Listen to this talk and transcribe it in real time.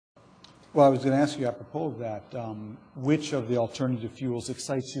Well, I was going to ask you apropos of that, which of the alternative fuels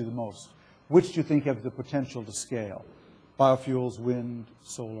excites you the most? Which do you think have the potential to scale? Biofuels, wind,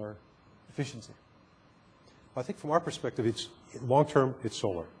 solar, efficiency? I think from our perspective, it's long-term, it's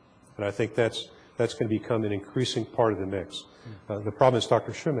solar. And I think that's going to become an increasing part of the mix. The problem, as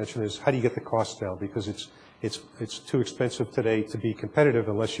Dr. Xu mentioned, is how do you get the costs down? Because it's too expensive today to be competitive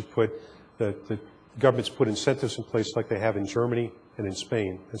unless you put the governments put incentives in place like they have in Germany and in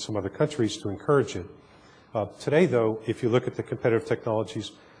Spain and some other countries to encourage it. Today, though, if you look at the competitive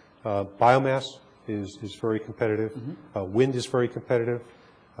technologies, biomass is very competitive. Wind is very competitive.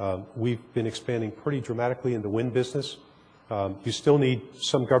 We've been expanding pretty dramatically in the wind business. You still need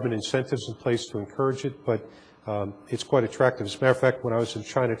some government incentives in place to encourage it, but it's quite attractive. As a matter of fact, when I was in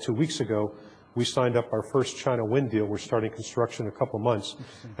China 2 weeks ago, we signed up our first China wind deal. We're starting construction in a couple months,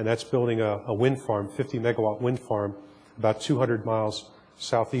 and that's building a wind farm, 50-megawatt wind farm, about 200 miles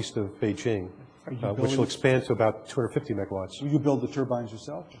southeast of Beijing, which will expand to about 250 megawatts. Will you build the turbines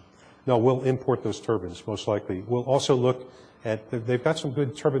yourself? No, we'll import those turbines, most likely. We'll also look at, they've got some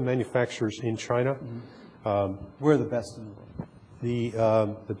good turbine manufacturers in China. We're the best in the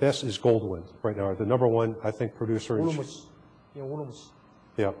world. The best is Goldwind right now, the number one, I think, producer in China.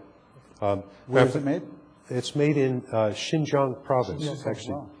 Where is it made? It's made in Xinjiang province,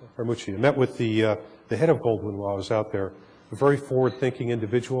 actually, wow. Urumqi. I met with the head of Goldwind while I was out there. A very forward-thinking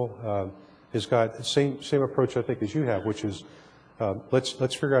individual. Has got the same approach, I think, as you have, which is let's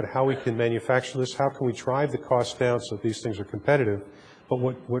figure out how we can manufacture this, how can we drive the cost down so that these things are competitive. But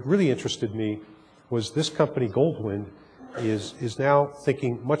what really interested me was this company, Goldwind, is now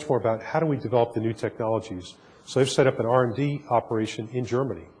thinking much more about how do we develop the new technologies. So they've set up an R&D operation in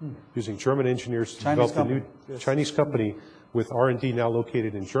Germany, using German engineers to develop the new Chinese company with R&D now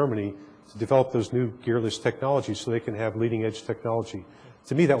located in Germany to develop those new gearless technologies so they can have leading-edge technology.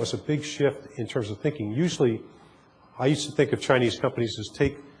 To me, that was a big shift in terms of thinking. Usually, I used to think of Chinese companies as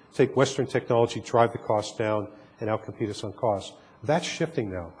take Western technology, drive the cost down, and outcompete us on cost. That's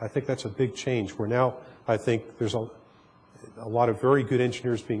shifting now. I think that's a big change. Where now, I think there's a lot of very good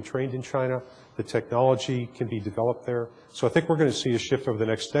engineers being trained in China. The technology can be developed there. So I think we're going to see a shift over the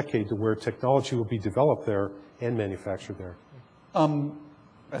next decade to where technology will be developed there and manufactured there.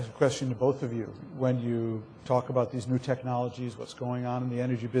 As a question to both of you, when you talk about these new technologies, what's going on in the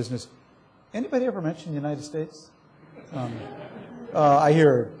energy business, anybody ever mention the United States? I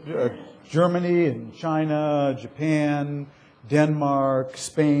hear Germany and China, Japan, Denmark,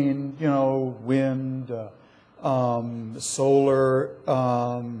 Spain, you know, wind, solar.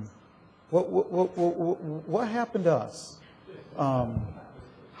 What happened to us?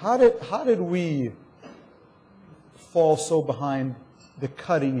 How did we fall so behind the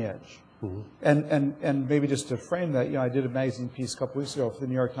cutting edge? And maybe just to frame that, you know, I did a magazine piece a couple weeks ago for the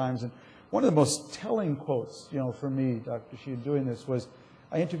New York Times, and one of the most telling quotes, you know, for me, Dr. Xu, doing this was,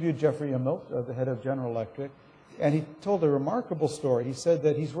 I interviewed Jeffrey Immelt, the head of General Electric, and he told a remarkable story. He said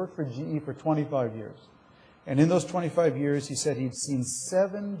that he's worked for GE for 25 years. And in those 25 years, he said he'd seen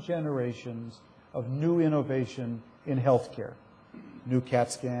 7 generations of new innovation in healthcare. New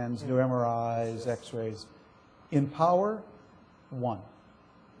CAT scans, new MRIs, X-rays. In power, 1.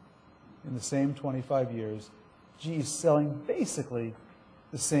 In the same 25 years, GE is selling basically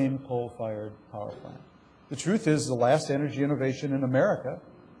the same coal-fired power plant. The truth is the last energy innovation in America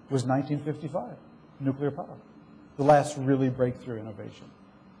was 1955, nuclear power. The last really breakthrough innovation.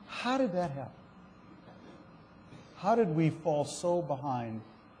 How did that happen? How did we fall so behind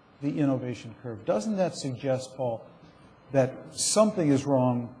the innovation curve? Doesn't that suggest, Paul, that something is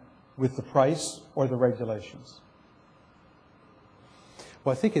wrong with the price or the regulations?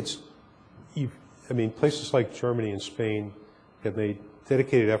 Well, I think it's, I mean, places like Germany and Spain have made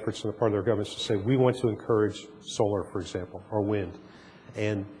dedicated efforts on the part of their governments to say, we want to encourage solar, for example, or wind.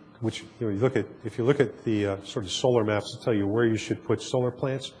 And which, you know, if you look at the sort of solar maps that tell you where you should put solar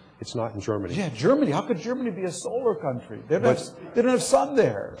plants, it's not in Germany. Yeah, Germany. How could Germany be a solar country? They don't have sun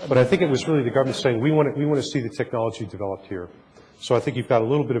there. But I think it was really the government saying, we want to see the technology developed here. So I think you've got a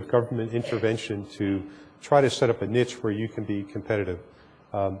little bit of government intervention to try to set up a niche where you can be competitive.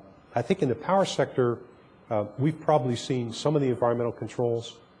 I think in the power sector, we've probably seen some of the environmental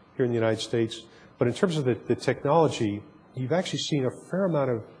controls here in the United States. But in terms of the technology, you've actually seen a fair amount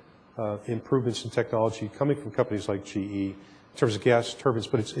of improvements in technology coming from companies like GE in terms of gas turbines,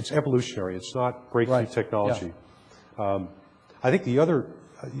 but it's evolutionary. It's not breakthrough technology. Yeah. I think the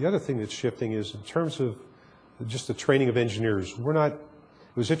other thing that's shifting is in terms of just the training of engineers. We're not. It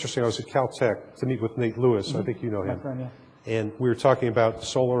was interesting. I was at Caltech to meet with Nate Lewis. I think you know him. My friend, yeah. And we were talking about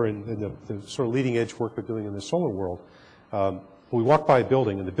solar and the sort of leading edge work they're doing in the solar world. We walked by a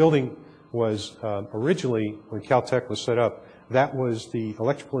building, and the building was originally, when Caltech was set up, that was the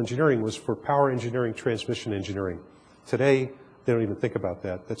electrical engineering was for power engineering, transmission engineering. Today, they don't even think about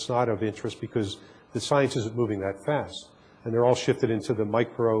that. That's not of interest because the science isn't moving that fast. And they're all shifted into the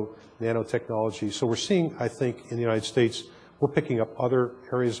micro, nanotechnology. So we're seeing, I think, in the United States, we're picking up other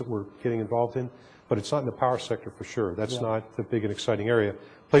areas that we're getting involved in, but it's not in the power sector for sure. That's not the big and exciting area.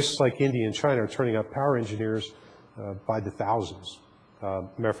 Places like India and China are turning out power engineers by the thousands.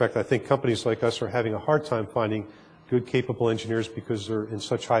 Matter of fact, I think companies like us are having a hard time finding good, capable engineers because they're in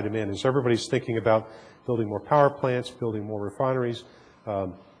such high demand. As everybody's thinking about building more power plants, building more refineries,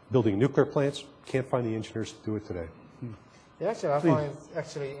 building nuclear plants, can't find the engineers to do it today. Yeah, actually, I find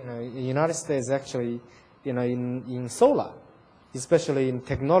actually, in the United States, actually, in solar, especially in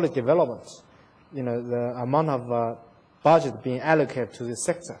technology development, the amount of budget being allocated to this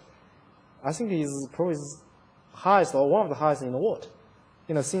sector, I think is probably highest or one of the highest in the world.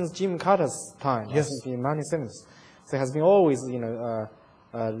 Since Jimmy Carter's time, I think in the 1970s, there has been always,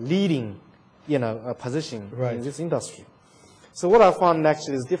 leading, position in this industry. So what I found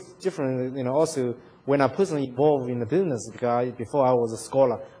actually is different, also when I personally involved in the business, because before I was a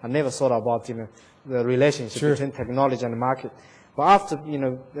scholar, I never thought about, the relationship between technology and the market. But after,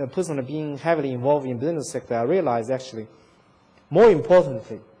 personally being heavily involved in the business sector, I realized actually, more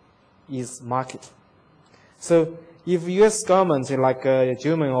importantly, is market. So if U.S. government, like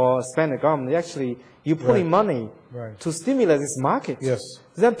German or Spanish government, actually you put in money to stimulate this market,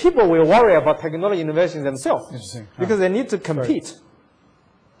 then people will worry about technology innovation themselves because they need to compete.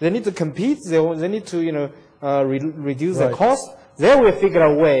 They need to compete. They need to reduce their cost. They will figure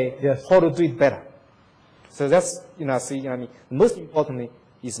a way how to do it better. So that's most importantly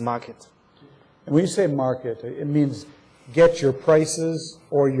is market. And when you say market, it means get your prices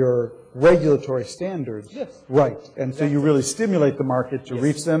or your regulatory standards right. And so you really stimulate the market to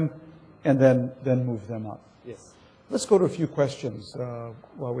reach them and then move them up. Yes. Let's go to a few questions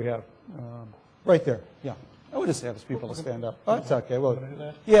while we have. Right there. Yeah. I would just ask people to stand up. Oh, that's okay. Well,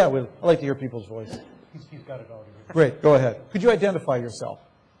 yeah, I like to hear people's voice. He's got it all here. Great. Go ahead. Could you identify yourself?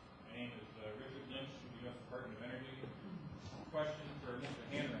 My name is Richard Lynch from the U.S. Department of Energy. Question for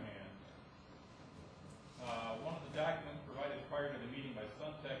Mr. Hanrahan. One of the documents provided prior to the meeting by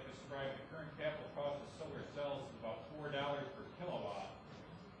Suntech described the current capital cost of solar cells as about $4 per kilowatt.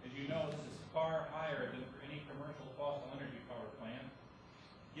 As you know, this is far higher than for any commercial fossil energy power plant.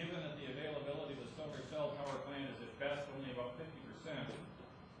 Given that the availability of the solar cell power plant is at best only about 50%,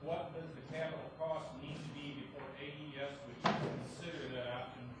 what does the capital cost need to be before AES would consider that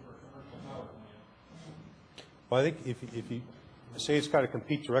option for a commercial power plant? Well, I think if you say it's got to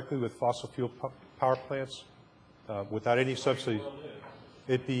compete directly with fossil fuel power plants without any subsidies,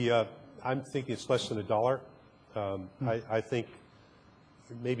 it'd be, I'm thinking it's less than $1. I think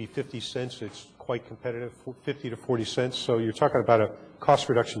maybe 50 cents, it's quite competitive, 50 to 40 cents. So you're talking about a cost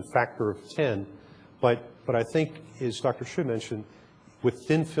reduction factor of 10. But I think, as Dr. Xu mentioned, with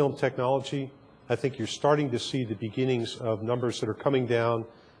thin film technology, I think you're starting to see the beginnings of numbers that are coming down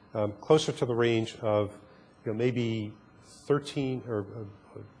closer to the range of maybe 13 or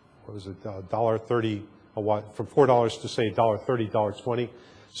what was it, $1.30 a watt, from $4 to say $1.30, $1.20.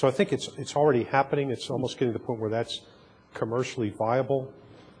 So I think it's already happening. It's almost getting to the point where that's commercially viable.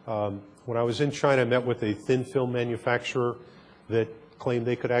 When I was in China, I met with a thin film manufacturer that claimed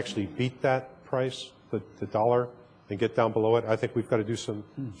they could actually beat that price, the dollar, and get down below it. I think we've got to do some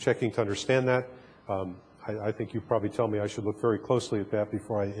checking to understand that. I think you probably tell me I should look very closely at that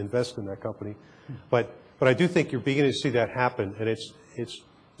before I invest in that company. But I do think you're beginning to see that happen, and it's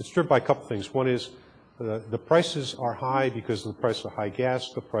driven by a couple things. One is the prices are high because of the price of high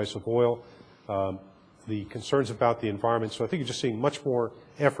gas, the price of oil, the concerns about the environment. So I think you're just seeing much more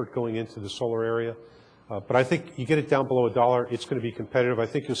effort going into the solar area. But I think you get it down below $1, it's going to be competitive. I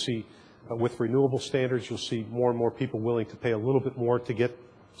think you'll see, with renewable standards, you'll see more and more people willing to pay a little bit more to get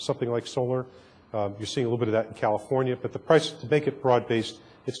something like solar. You're seeing a little bit of that in California. But the price, to make it broad-based,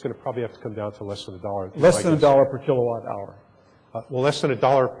 it's going to probably have to come down to less than $1. Less than $1 per kilowatt hour. Well, less than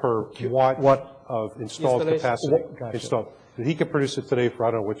 $1 per watt of installed capacity. Gotcha. Installed. He could produce it today for,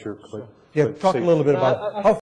 I don't know what your... Yeah, talk a little bit about how